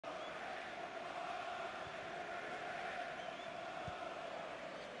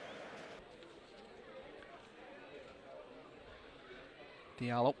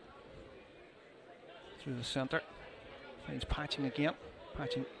Diallo through the centre, finds Patching again.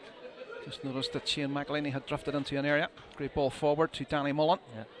 Patching just noticed that Shane McElhinney had drifted into an area. Great ball forward to Danny Mullen.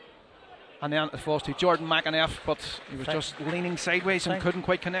 Yeah. And then it falls to Jordan McAneff, but he was just leaning sideways and couldn't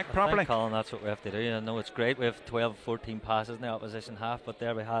quite connect properly. Colin, that's what we have to do. I know it's great, we have 12, 14 passes in the opposition half, but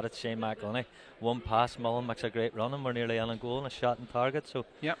there we had it, Shane McElhinney. One pass, Mullen makes a great run, and we're nearly on a goal and a shot on target. So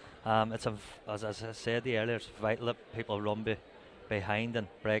yeah, it's as I said earlier, it's vital that people run behind and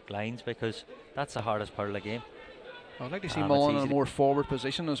break lines, because that's the hardest part of the game. I'd like to see Mullen in a more forward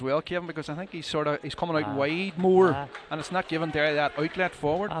position as well, Kevin, because I think he's coming out wide more, and it's not giving Derry that outlet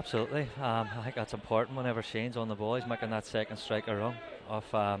forward. Absolutely. I think that's important whenever Shane's on the ball. He's making that second striker run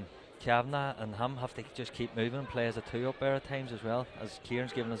off Kavanagh, and him have to just keep moving and play as a two up there at times as well, as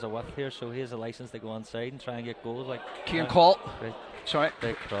Kieran's giving us a width here, so he has a licence to go inside and try and get goals like Kieran Call. Sorry.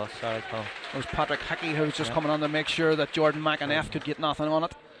 Big cross, sorry Paul. It was Patrick Hickey who was just coming on to make sure that Jordan McAneff could get nothing on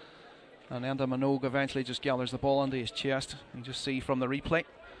it. And Enda Minogue eventually just gathers the ball into his chest. You just see from the replay,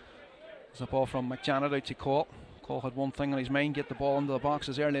 there's a ball from McJanet out to Cole. Cole had one thing on his mind: get the ball into the box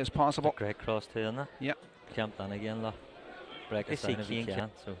as early as possible. Great cross too, isn't it? Yeah. Camped on again, look. Break it down if he can.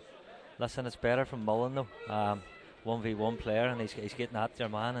 So, listen, it's better from Mullen though. 1v1 player, and he's getting at your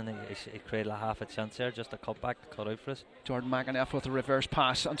man, and he created a half a chance there, just a cutback to cut out for us. Jordan McAneff with a reverse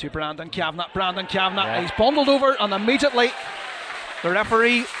pass onto Brandon Kavanagh. He's bundled over, and immediately the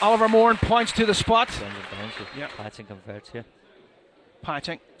referee, Oliver Moore, points to the spot. Yeah. Patching converts here.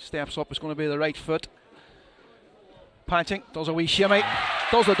 Patching steps up, it's going to be the right foot. Patching does a wee shimmy,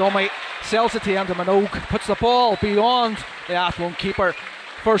 does the dummy, sells it to Enda Minogue, puts the ball beyond the Athlone keeper.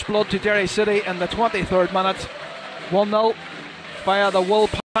 First blood to Derry City in the 23rd minute. 1-0 via the Will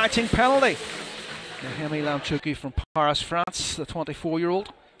Patching penalty. Nahemi Lamchouki from Paris, France, the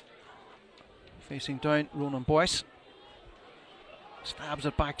 24-year-old. Facing down Ronan Boyce. Stabs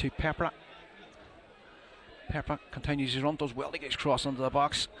it back to Pepra. Pepra continues his run, does well to get his cross into the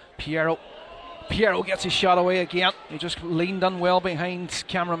box. Piero gets his shot away again. He just leaned in well behind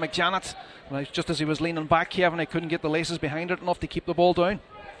Cameron McJanet. Just as he was leaning back, Kevin, he couldn't get the laces behind it enough to keep the ball down.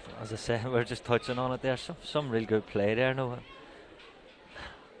 As I said, we're just touching on it there. Some real good play there. No,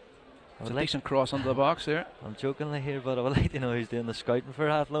 it's a decent cross into the box there. I'm jokingly here, but I would like to know who's doing the scouting for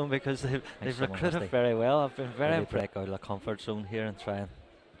Athlone, because they've recruited very well. I've been very break out of the comfort zone here and try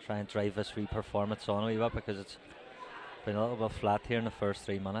and drive this wee performance on a wee bit, because it's been a little bit flat here in the first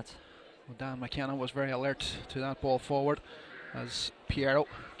 3 minutes. Well, Dan McKenna was very alert to that ball forward as Piero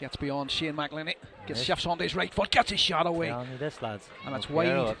gets beyond Shane McElhinney, shifts onto his right foot, gets his shot away. This lads, and it's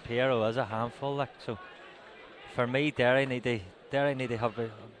wide. Piero is a handful, like, so for me, Derry need to have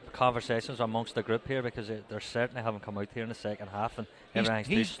conversations amongst the group here, because they certainly haven't come out here in the second half, and everything's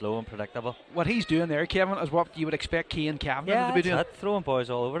too slow and predictable. What he's doing there, Kevin, is what you would expect Cian Kavanagh to be doing. Throwing boys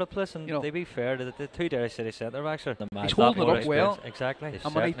all over the place, and to be fair, the two Derry City centre backs are he's holding it up well. Exactly. There's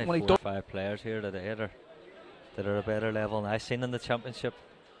and certainly when 4 or 5 players here today that are a better level than I've seen in the championship.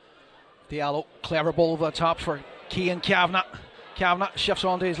 Diallo, clever ball over the top for Cian Kavanagh. Kavanagh shifts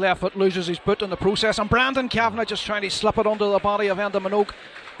onto his left foot, loses his boot in the process, and Brandon Kavanagh just trying to slip it under the body of Enda Minogue.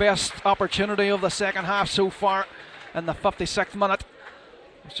 Best opportunity of the second half so far in the 56th minute.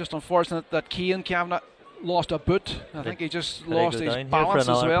 It's just unfortunate that Cian Kavanagh lost a boot. I think he just lost his balance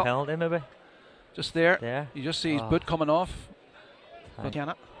as well. Penalty maybe? Just there. You just see his boot coming off.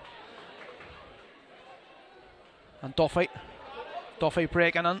 McKenna. And Duffy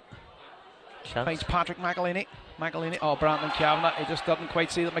breaking in. Finds Patrick McElhinney. Brandon Kavanagh. He just didn't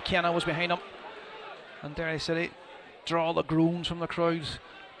quite see that McKenna was behind him. And Derry City draw the groans from the crowds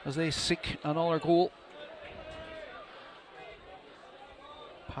as they seek another goal.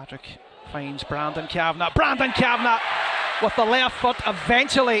 Patrick finds Brandon Kavanagh with the left foot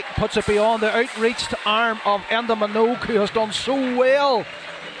eventually puts it beyond the outreached arm of Enda Minogue, who has done so well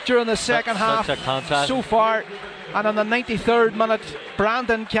during the second half so far. And in the 93rd minute,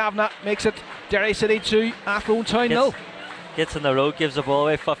 Brandon Kavanagh makes it Derry City 2, Athlone Town 0. Gets in the road, gives the ball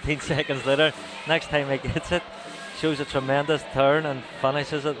away 15 seconds later. Next time he gets it, shows a tremendous turn and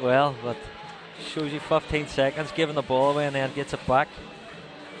finishes it well, but shows you 15 seconds, giving the ball away and then gets it back.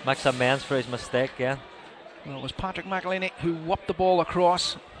 Makes amends for his mistake again. Well, it was Patrick McElhinney who whooped the ball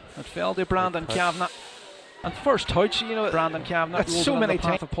across. It fell to Brandon Kavanagh. And first touch, Brandon Kavanagh. That's so many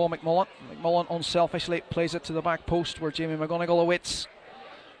times for Paul McMullen. McMullen unselfishly plays it to the back post where Jamie McGonigal awaits.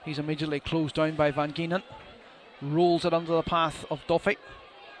 He's immediately closed down by Van Geenen. Rolls it under the path of Duffy.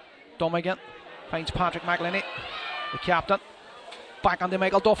 Dummigan finds Patrick McElhinney, the captain. Back onto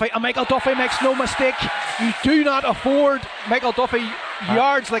Michael Duffy, and Michael Duffy makes no mistake. You do not afford Michael Duffy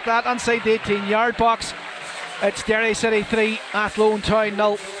yards like that inside the 18-yard box. It's Derry City 3, Athlone Town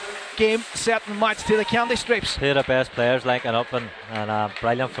 0. Game, set and match to the Candy Stripes. Two of the best players linking up, and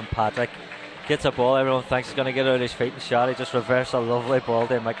brilliant from Patrick. Gets a ball, everyone thinks he's going to get out of his feet and shot. He just reversed a lovely ball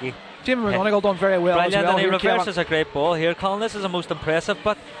to Mickey. Jamie McGonigal done very well. Brilliant, as well. and he reverses a great ball here. Colin, this is the most impressive,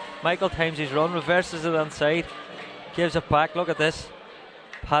 but Michael times his run, reverses it inside, gives it back. Look at this.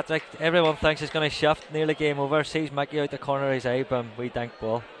 Patrick, everyone thinks he's going to shift, nearly game over. Sees Mickey out the corner of his eye, but we dink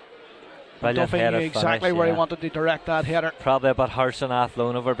ball. Brilliant header finish, exactly where he wanted to direct that header. Probably a bit harsh on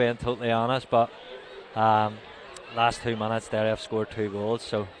Athlone, if we're being totally honest, but last 2 minutes there have scored 2 goals,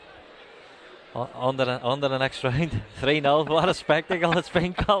 so on to the next round. 3-0. What a spectacle it's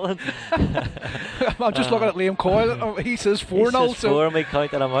been, Colin. I'm just looking at Liam Coyle. He says 4-0. He says 4, and we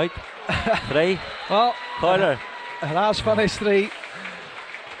counted him out. 3. Well, Coiler. It has finished 3.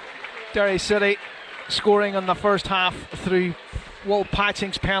 Derry City scoring in the first half through Will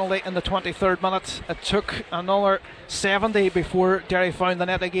Patching's penalty in the 23rd minute. It took another 70 before Derry found the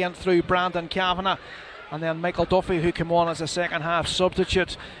net again through Brandon Kavanagh, and then Michael Duffy, who came on as a second half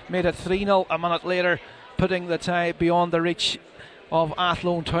substitute, made it 3-0 a minute later, putting the tie beyond the reach of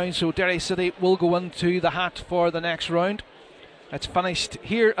Athlone Town. So Derry City will go into the hat for the next round. It's finished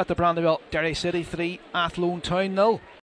here at the Brandywell. Derry City 3, Athlone Town 0.